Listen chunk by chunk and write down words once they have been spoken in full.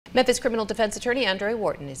Memphis criminal defense attorney Andrew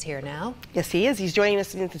Wharton is here now. Yes, he is. He's joining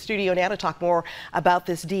us in the studio now to talk more about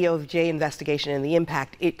this DOJ investigation and the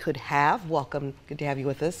impact it could have. Welcome. Good to have you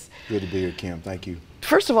with us. Good to be here, Kim. Thank you.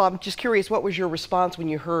 First of all, I'm just curious, what was your response when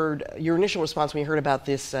you heard, your initial response when you heard about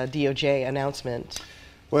this DOJ announcement?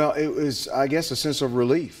 Well, it was, I guess, a sense of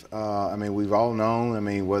relief. I mean, we've all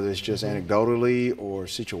known, whether it's just anecdotally or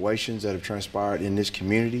situations that have transpired in this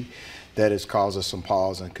community, that has caused us some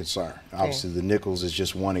pause and concern. Okay. Obviously, the Nichols is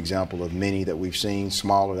just one example of many that we've seen,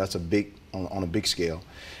 smaller, that's a big, on a big scale.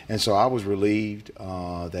 And so I was relieved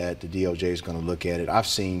that the DOJ is going to look at it. I've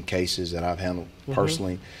seen cases that I've handled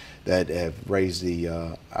personally that have raised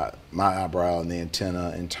the my eyebrow and the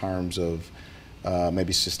antenna in terms of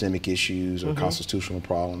maybe systemic issues or constitutional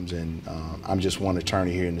problems, and I'm just one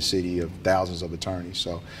attorney here in the city of thousands of attorneys.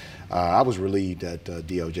 So I was relieved that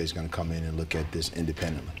DOJ is going to come in and look at this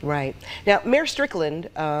independently. Right. Now, Mayor Strickland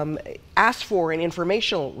asked for an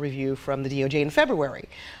informational review from the DOJ in February,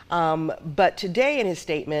 but today in his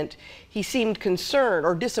statement, he seemed concerned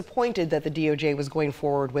or disappointed that the DOJ was going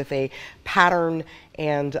forward with a pattern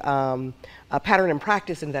and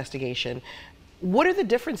practice investigation. What are the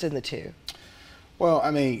difference in the two? Well,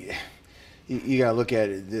 I mean, you got to look at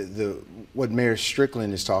it. What Mayor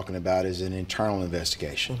Strickland is talking about is an internal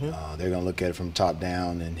investigation. They're going to look at it from top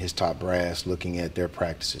down and his top brass looking at their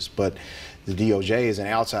practices. But the DOJ is an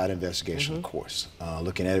outside investigation, of course,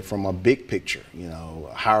 looking at it from a big picture,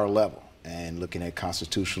 a higher level, and looking at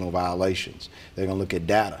constitutional violations. They're going to look at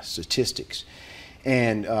data, statistics.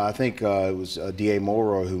 And I think it was DA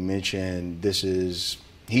Mulroy who mentioned this is,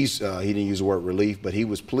 he didn't use the word relief, but he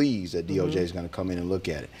was pleased that DOJ is going to come in and look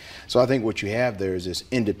at it. So I think what you have there is this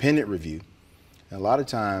independent review. And a lot of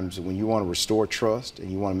times when you want to restore trust and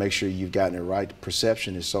you want to make sure you've gotten it right,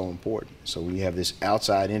 perception is so important. So when you have this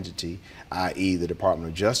outside entity, i.e. the Department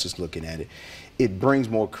of Justice looking at it, it brings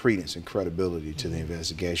more credence and credibility to the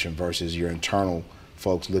investigation versus your internal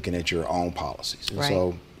folks looking at your own policies. And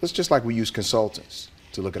so it's just like we use consultants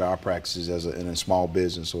to look at our practices as in a small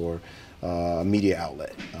business or a media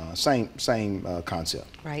outlet. Same concept.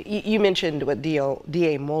 Right. You mentioned what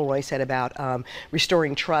DA Mulroy said about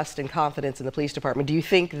restoring trust and confidence in the police department. Do you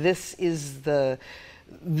think this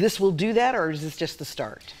will do that, or is this just the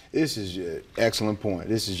start? This is an excellent point.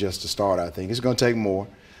 This is just the start, I think. It's going to take more,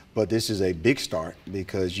 but this is a big start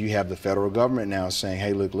because you have the federal government now saying,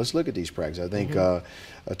 hey, look, let's look at these practices. I think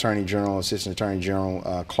Attorney General, Assistant Attorney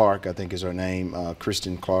General Clark, I think is her name,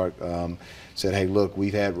 Kristen Clark, said, hey, look,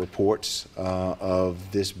 we've had reports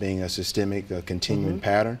of this being a systemic, continuing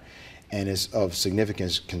pattern, and it's of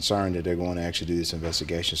significant concern that they're going to actually do this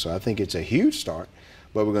investigation. So I think it's a huge start,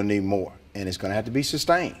 but we're going to need more, and it's going to have to be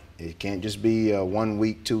sustained. It can't just be a 1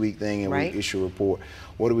 week, 2 week thing and we issue a report.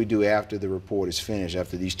 What do we do after the report is finished,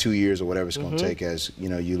 after these 2 years or whatever it's going to take, as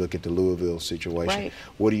you look at the Louisville situation?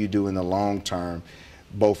 What do you do in the long term,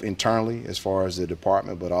 both internally as far as the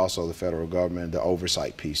department, but also the federal government, the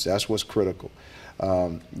oversight piece? That's what's critical.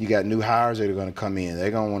 You got new hires that are going to come in.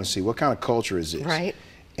 They're going to want to see what kind of culture is this.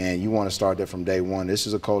 And you want to start that from day one. This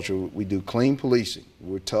is a culture, we do clean policing.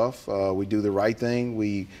 We're tough, we do the right thing,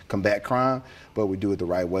 we combat crime, but we do it the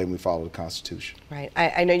right way and we follow the Constitution. Right.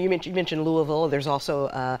 I know you mentioned Louisville, there's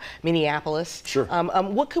also Minneapolis. Sure.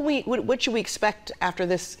 What should we expect after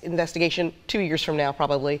this investigation 2 years from now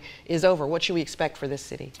probably is over? What should we expect for this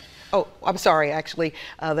city? Oh, I'm sorry, actually,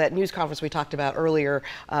 that news conference we talked about earlier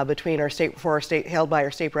between held by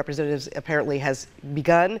our state representatives apparently has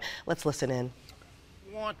begun. Let's listen in.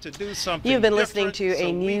 To do something. You've been listening to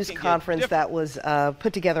a news conference that was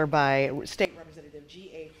put together by State Representative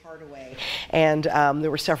G.A. Hardaway, and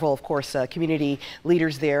there were several, of course, community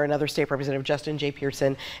leaders there, another State Representative Justin J.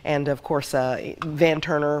 Pearson, and of course Van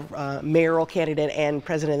Turner, mayoral candidate and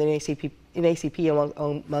president of the NACP,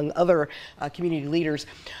 among other community leaders.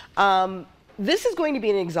 This is going to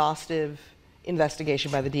be an exhaustive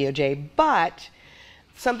investigation by the DOJ, but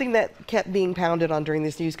something that kept being pounded on during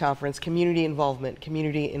this news conference, community involvement,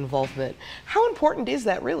 community involvement. How important is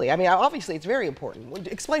that really? I mean, obviously it's very important.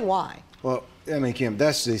 Explain why. Well, I mean, Kim,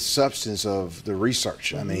 that's the substance of the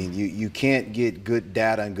research. I mean, you can't get good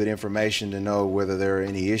data and good information to know whether there are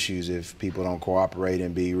any issues if people don't cooperate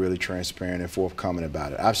and be really transparent and forthcoming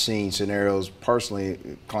about it. I've seen scenarios, personally,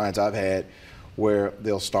 clients I've had, where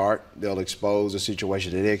they'll expose a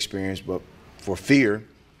situation that they experienced, but for fear,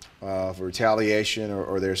 for retaliation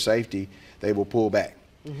or their safety, they will pull back.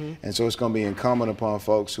 And so it's going to be incumbent upon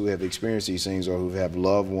folks who have experienced these things or who have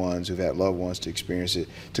loved ones to experience it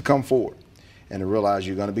to come forward and to realize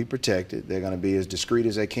you're going to be protected. They're going to be as discreet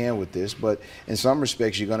as they can with this, but in some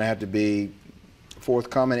respects you're going to have to be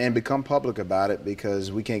forthcoming and become public about it,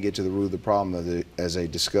 because we can't get to the root of the problem as they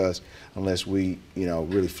discussed unless we,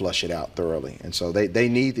 really flush it out thoroughly. And so they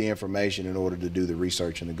need the information in order to do the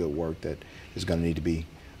research and the good work that is going to need to be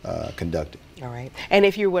conducted. All right. And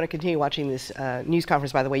if you want to continue watching this news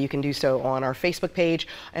conference, by the way, you can do so on our Facebook page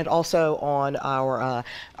and also on our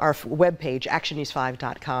webpage,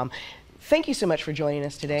 actionnews5.com. Thank you so much for joining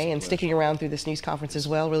us today and sticking around through this news conference as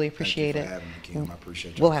well. Really appreciate it. Thank you for having me, Kim. I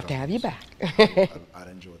appreciate you. We'll have to have you back. I'd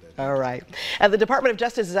enjoy that. All right. The Department of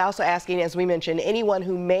Justice is also asking, as we mentioned, anyone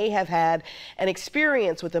who may have had an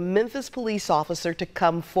experience with a Memphis police officer to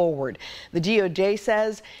come forward. The DOJ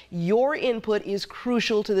says your input is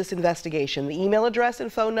crucial to this investigation. The email address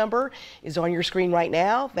and phone number is on your screen right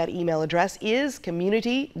now. That email address is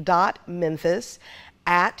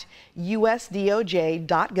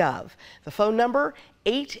community.memphis@usdoj.gov. The phone number,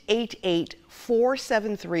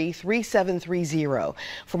 888-473-3730.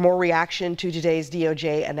 For more reaction to today's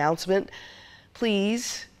DOJ announcement,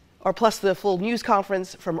 plus the full news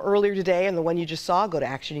conference from earlier today and the one you just saw, go to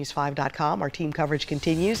actionnews5.com. Our team coverage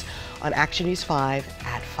continues on Action News 5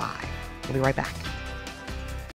 at 5. We'll be right back.